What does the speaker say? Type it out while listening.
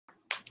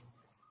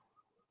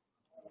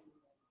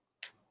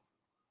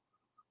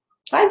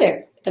Hi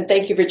there, and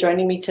thank you for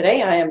joining me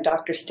today. I am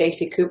Dr.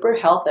 Stacey Cooper,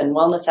 health and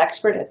wellness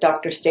expert at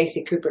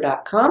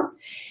drstaceycooper.com,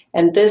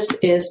 and this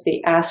is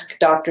the Ask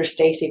Dr.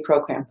 Stacey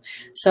program.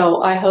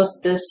 So I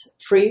host this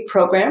free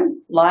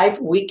program live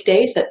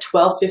weekdays at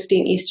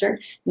 12:15 Eastern,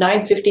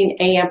 9:15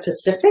 a.m.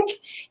 Pacific,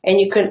 and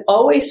you can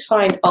always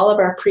find all of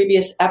our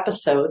previous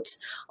episodes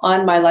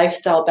on my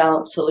Lifestyle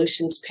Balance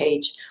Solutions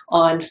page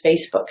on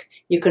Facebook.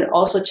 You can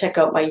also check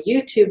out my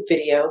YouTube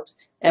videos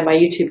and my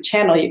YouTube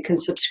channel. You can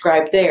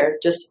subscribe there.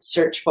 Just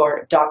search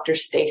for Dr.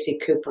 Stacey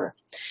Cooper.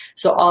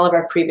 So all of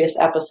our previous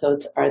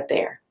episodes are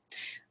there.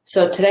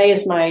 So today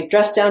is my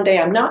dress down day.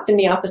 I'm not in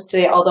the office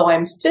today, although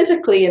I'm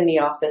physically in the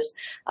office.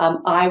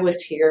 I was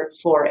here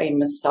for a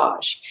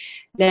massage.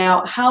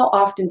 Now, how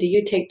often do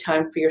you take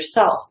time for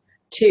yourself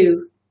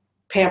to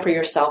pamper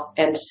yourself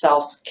and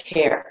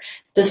self-care?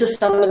 This is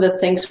some of the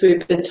things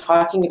we've been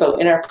talking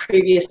about in our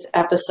previous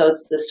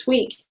episodes this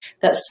week,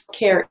 that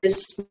self-care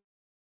is.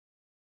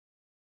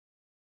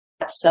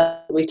 So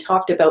we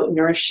talked about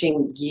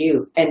nourishing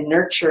you and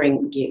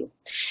nurturing you.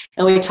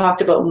 And we talked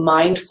about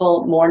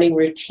mindful morning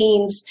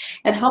routines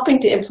and helping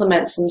to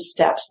implement some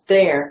steps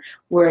there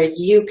where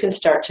you can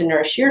start to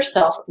nourish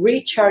yourself,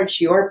 recharge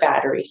your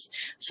batteries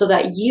so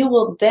that you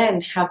will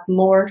then have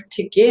more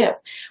to give.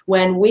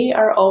 When we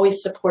are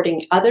always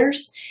supporting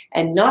others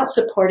and not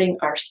supporting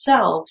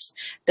ourselves,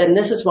 then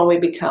this is when we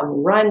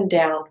become run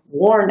down,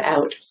 worn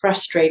out,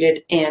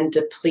 frustrated, and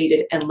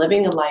depleted and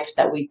living a life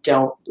that we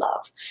don't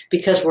love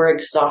because we're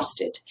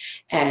exhausted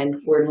and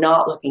we're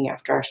not looking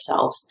after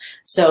ourselves.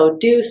 So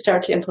do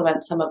start to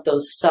implement some of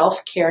those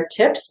self-care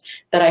tips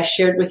that I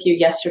shared with you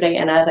yesterday.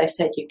 And as I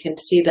said, you can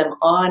see them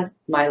on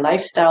my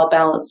Lifestyle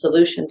Balance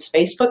Solutions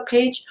Facebook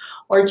page,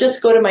 or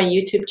just go to my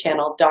YouTube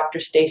channel, Dr.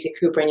 Stacey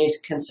Cooper, and you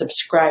can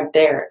subscribe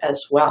there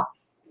as well.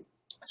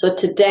 So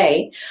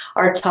today,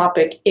 our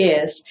topic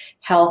is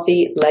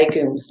healthy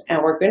legumes,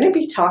 and we're going to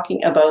be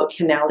talking about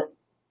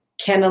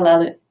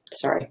cannellini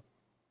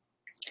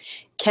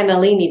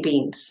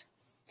beans.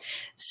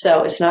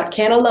 So it's not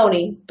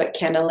cannelloni, but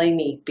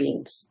cannellini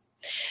beans.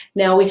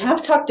 Now, we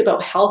have talked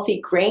about healthy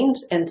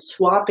grains and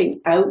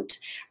swapping out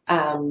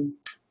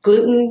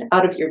gluten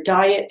out of your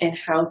diet and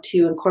how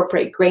to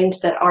incorporate grains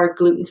that are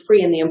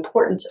gluten-free and the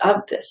importance of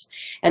this.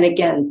 And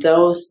again,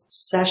 those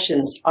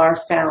sessions are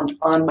found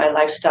on my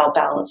Lifestyle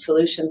Balance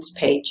Solutions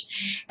page.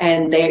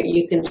 And there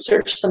you can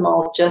search them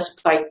all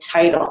just by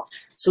title.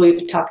 So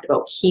we've talked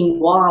about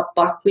quinoa,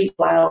 buckwheat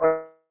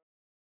flour,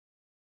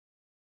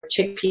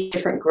 chickpea,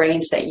 different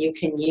grains that you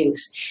can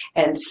use.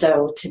 And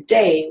so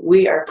today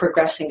we are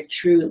progressing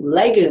through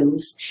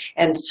legumes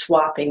and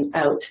swapping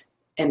out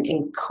and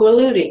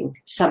including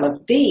some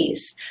of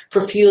these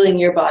for fueling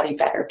your body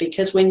better.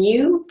 Because when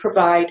you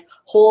provide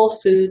whole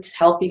foods,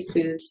 healthy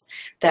foods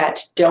that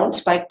don't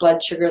spike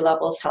blood sugar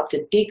levels, help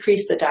to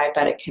decrease the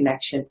diabetic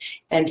connection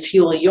and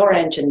fuel your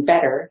engine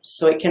better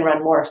so it can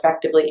run more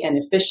effectively and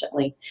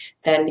efficiently,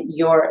 then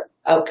your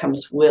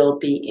outcomes will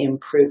be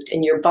improved.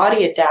 And your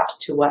body adapts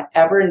to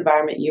whatever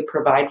environment you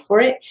provide for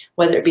it,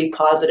 whether it be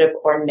positive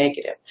or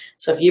negative.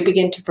 So if you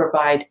begin to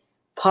provide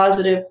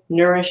positive,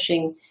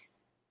 nourishing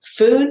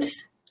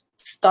foods,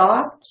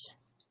 thoughts,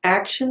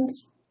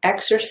 actions,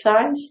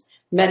 exercise,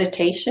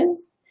 meditation,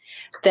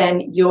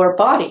 then your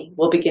body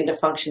will begin to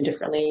function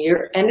differently.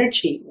 Your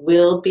energy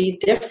will be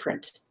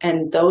different,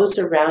 and those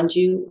around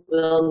you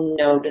will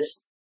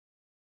notice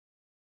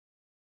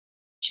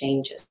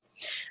changes.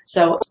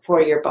 So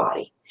for your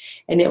body,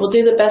 and it will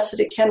do the best that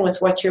it can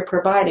with what you're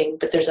providing,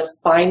 but there's a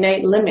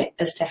finite limit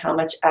as to how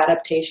much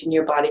adaptation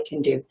your body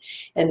can do.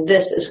 And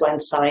this is when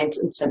signs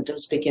and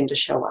symptoms begin to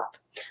show up.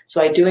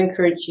 So I do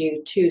encourage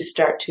you to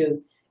start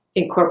to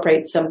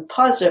incorporate some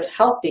positive,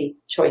 healthy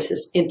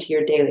choices into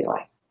your daily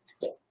life.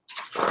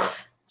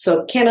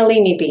 So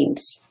cannellini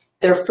beans.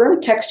 Their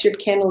firm textured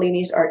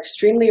cannellinis are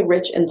extremely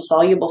rich in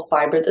soluble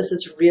fiber. This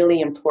is really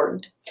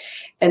important.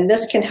 And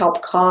this can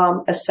help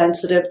calm a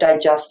sensitive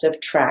digestive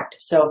tract.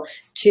 So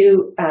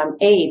to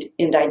aid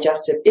in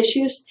digestive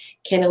issues,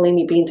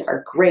 cannellini beans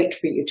are great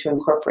for you to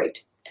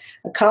incorporate.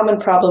 A common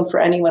problem for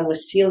anyone with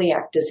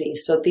celiac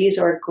disease. So these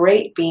are a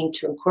great bean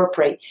to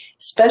incorporate,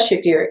 especially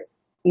if you're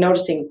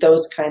noticing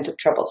those kinds of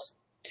troubles.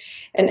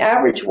 An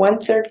average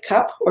 1/3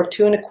 cup or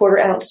 2 1/4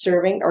 ounce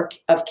serving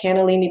of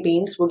cannellini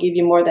beans will give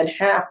you more than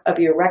half of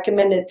your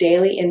recommended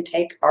daily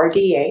intake,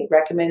 RDA,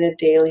 recommended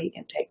daily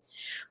intake,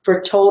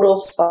 for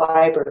total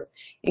fiber,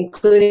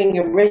 including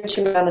a rich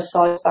amount of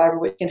soluble fiber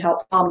which can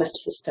help calm the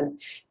system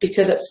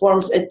because it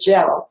forms a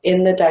gel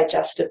in the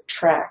digestive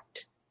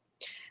tract.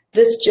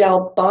 This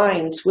gel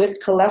binds with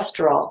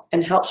cholesterol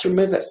and helps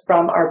remove it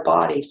from our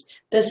bodies.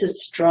 This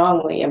is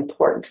strongly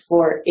important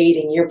for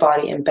aiding your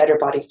body in better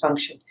body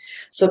function.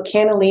 So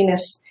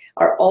cannellinis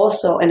are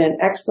also an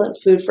excellent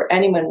food for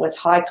anyone with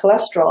high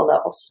cholesterol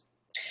levels.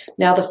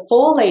 Now, the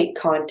folate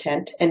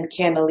content in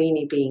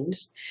cannellini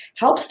beans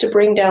helps to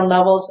bring down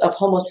levels of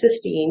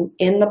homocysteine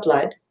in the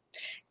blood,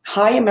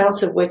 high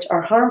amounts of which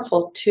are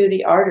harmful to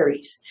the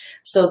arteries.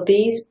 So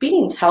these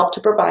beans help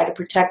to provide a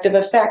protective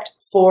effect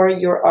for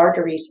your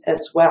arteries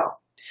as well.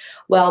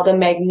 Well, the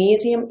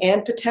magnesium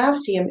and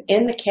potassium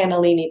in the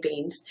cannellini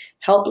beans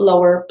help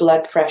lower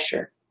blood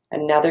pressure.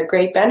 Another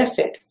great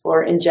benefit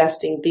for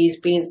ingesting these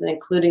beans and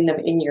including them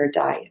in your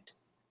diet.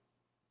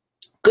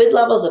 Good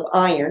levels of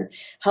iron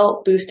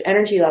help boost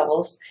energy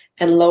levels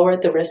and lower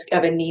the risk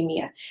of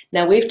anemia.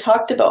 Now, we've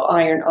talked about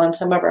iron on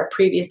some of our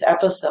previous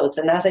episodes,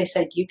 and as I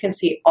said, you can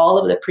see all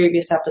of the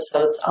previous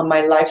episodes on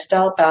my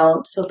Lifestyle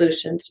Balance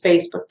Solutions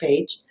Facebook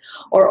page,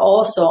 or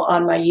also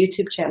on my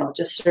YouTube channel.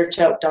 Just search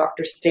out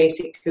Dr.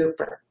 Stacey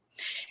Cooper.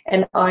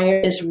 And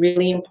iron is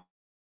really important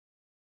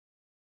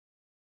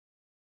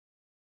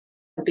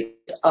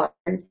because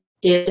iron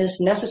is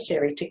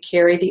necessary to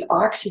carry the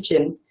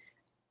oxygen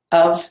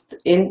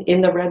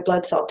in the red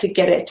blood cell, to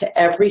get it to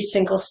every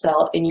single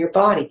cell in your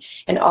body.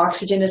 And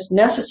oxygen is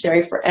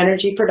necessary for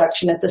energy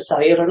production at the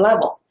cellular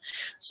level.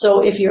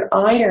 So if your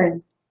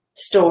iron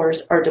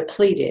stores are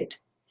depleted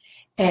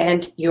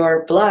and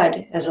your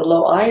blood has a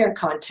low iron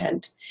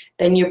content,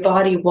 then your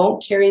body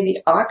won't carry the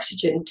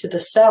oxygen to the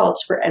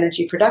cells for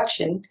energy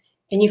production,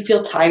 and you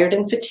feel tired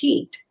and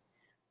fatigued.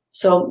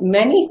 So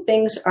many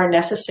things are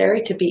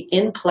necessary to be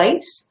in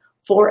place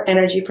for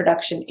energy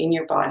production in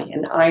your body,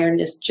 and iron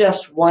is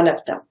just one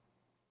of them.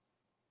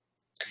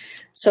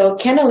 So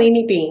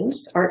cannellini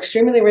beans are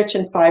extremely rich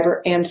in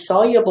fiber and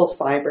soluble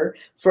fiber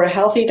for a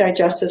healthy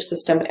digestive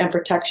system and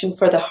protection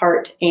for the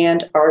heart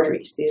and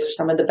arteries. These are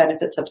some of the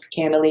benefits of the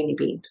cannellini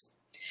beans.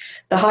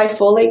 The high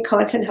folate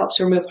content helps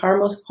remove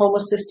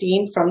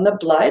homocysteine from the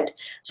blood.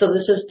 So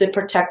this is the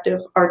protective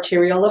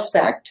arterial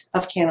effect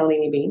of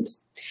cannellini beans.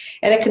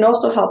 And it can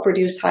also help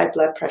reduce high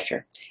blood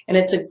pressure. And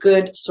it's a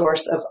good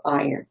source of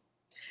iron.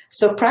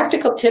 So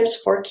practical tips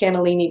for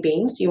cannellini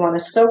beans. You want to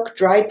soak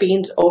dried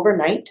beans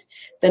overnight,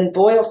 then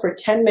boil for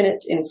 10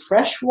 minutes in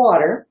fresh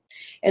water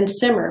and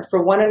simmer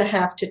for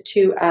 1.5 to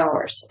 2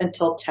 hours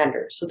until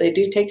tender. So they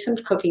do take some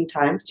cooking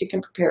time, so you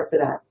can prepare for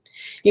that.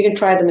 You can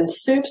try them in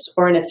soups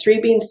or in a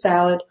 3-bean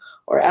salad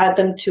or add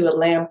them to a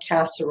lamb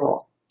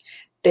casserole.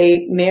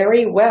 They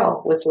marry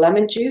well with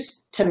lemon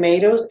juice,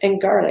 tomatoes,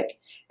 and garlic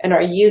and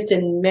are used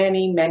in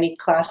many, many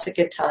classic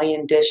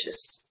Italian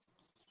dishes.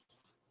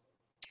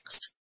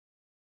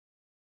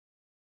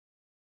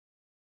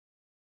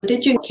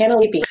 Did you know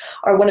cannellini beans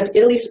are one of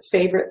Italy's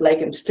favorite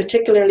legumes,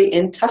 particularly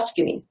in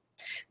Tuscany?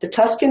 The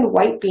Tuscan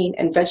white bean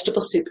and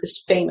vegetable soup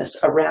is famous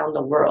around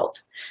the world.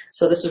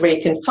 So this is where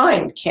you can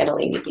find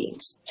cannellini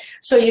beans.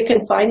 So you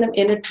can find them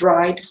in a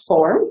dried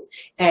form,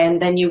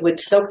 and then you would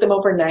soak them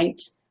overnight,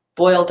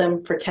 boil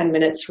them for 10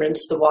 minutes,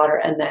 rinse the water,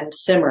 and then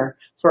simmer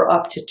for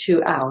up to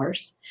 2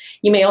 hours.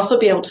 You may also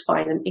be able to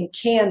find them in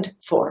canned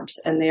forms,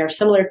 and they are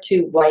similar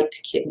to white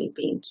kidney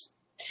beans.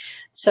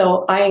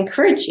 So I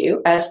encourage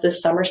you, as the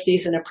summer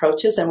season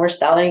approaches, and we're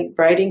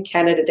celebrating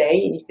Canada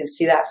Day, and you can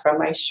see that from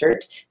my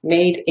shirt,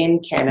 Made in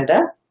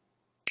Canada.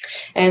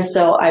 And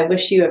so I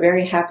wish you a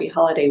very happy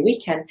holiday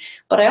weekend.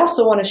 But I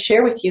also want to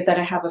share with you that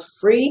I have a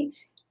free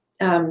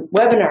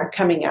webinar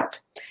coming up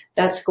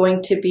that's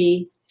going to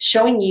be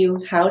showing you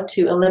how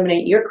to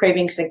eliminate your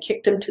cravings and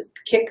kick them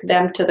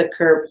to the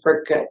curb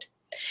for good.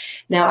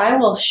 Now I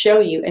will show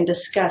you and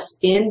discuss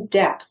in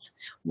depth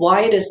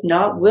why it is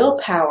not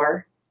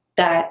willpower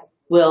that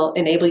will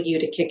enable you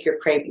to kick your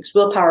cravings.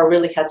 Willpower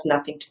really has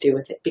nothing to do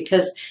with it,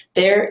 because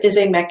there is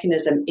a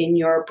mechanism in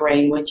your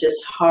brain which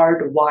is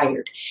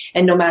hardwired.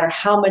 And no matter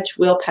how much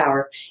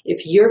willpower,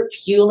 if you're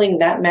fueling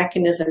that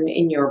mechanism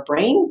in your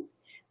brain,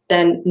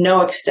 then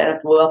no extent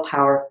of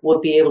willpower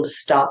will be able to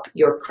stop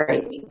your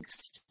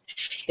cravings.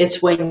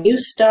 It's when you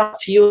stop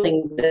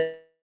fueling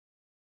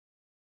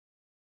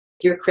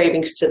your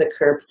cravings to the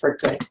curb for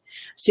good.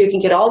 So you can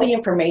get all the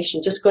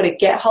information. Just go to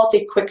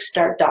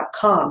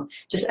gethealthyquickstart.com.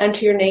 Just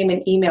enter your name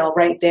and email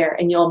right there,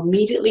 and you'll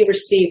immediately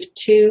receive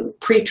 2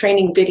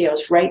 pre-training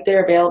videos right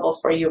there available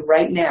for you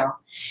right now.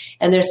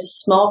 And there's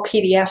a small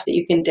PDF that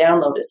you can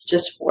download. It's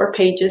just 4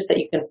 pages that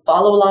you can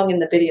follow along in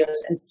the videos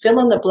and fill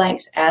in the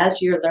blanks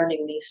as you're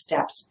learning these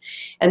steps.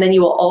 And then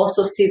you will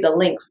also see the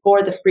link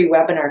for the free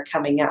webinar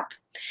coming up.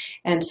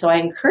 And so I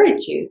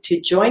encourage you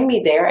to join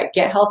me there at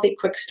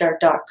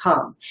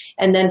gethealthyquickstart.com.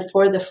 And then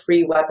for the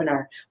free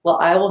webinar, well,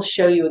 I will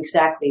show you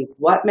exactly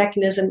what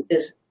mechanism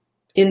is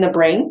in the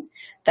brain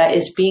that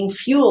is being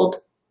fueled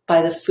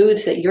by the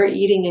foods that you're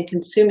eating and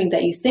consuming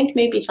that you think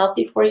may be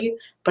healthy for you,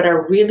 but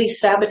are really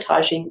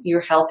sabotaging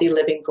your healthy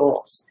living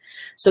goals.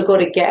 So go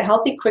to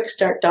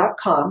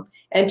gethealthyquickstart.com,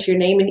 enter your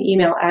name and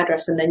email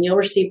address, and then you'll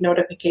receive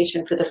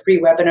notification for the free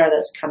webinar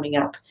that's coming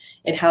up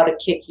and how to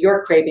kick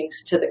your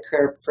cravings to the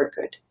curb for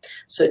good.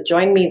 So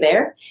join me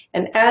there.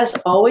 And as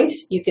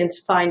always, you can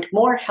find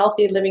more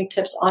healthy living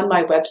tips on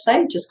my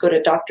website. Just go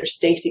to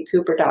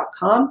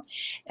drstaceycooper.com,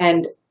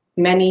 and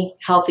many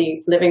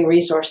healthy living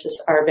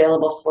resources are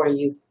available for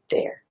you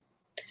there.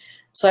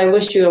 So I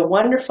wish you a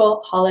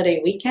wonderful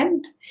holiday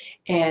weekend,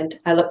 And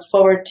I look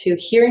forward to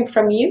hearing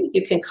from you.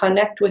 You can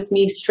connect with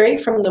me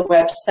straight from the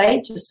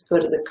website. Just go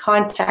to the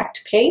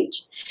contact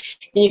page.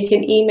 And you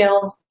can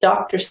email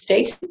Dr.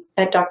 Stacey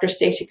at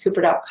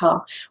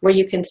drstaceycooper.com, where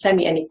you can send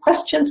me any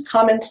questions,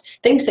 comments,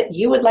 things that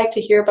you would like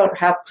to hear about or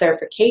have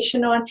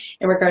clarification on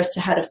in regards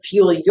to how to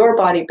fuel your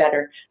body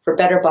better for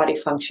better body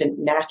function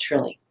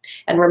naturally.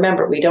 And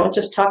remember, we don't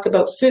just talk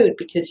about food,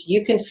 because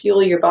you can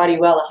fuel your body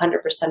well 100%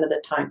 of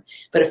the time.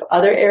 But if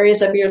other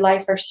areas of your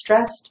life are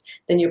stressed,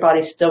 then your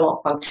body still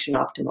won't function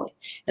optimally.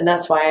 And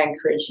that's why I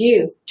encourage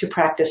you to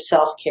practice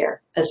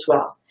self-care as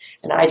well.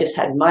 And I just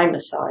had my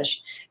massage,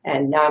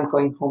 and now I'm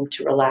going home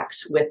to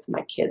relax with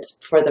my kids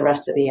for the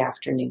rest of the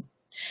afternoon.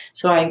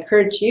 So I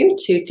encourage you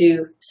to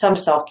do some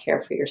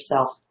self-care for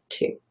yourself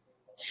too.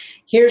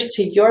 Here's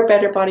to your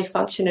better body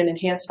function and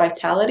enhanced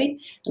vitality,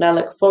 and I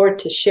look forward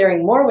to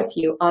sharing more with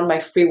you on my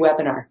free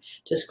webinar.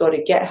 Just go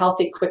to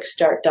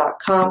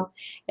gethealthyquickstart.com,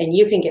 and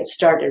you can get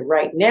started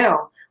right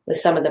now with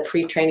some of the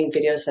pre-training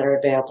videos that are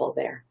available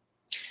there.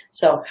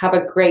 So have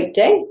a great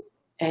day,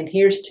 and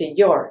here's to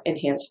your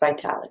enhanced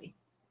vitality.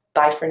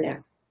 Bye for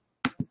now.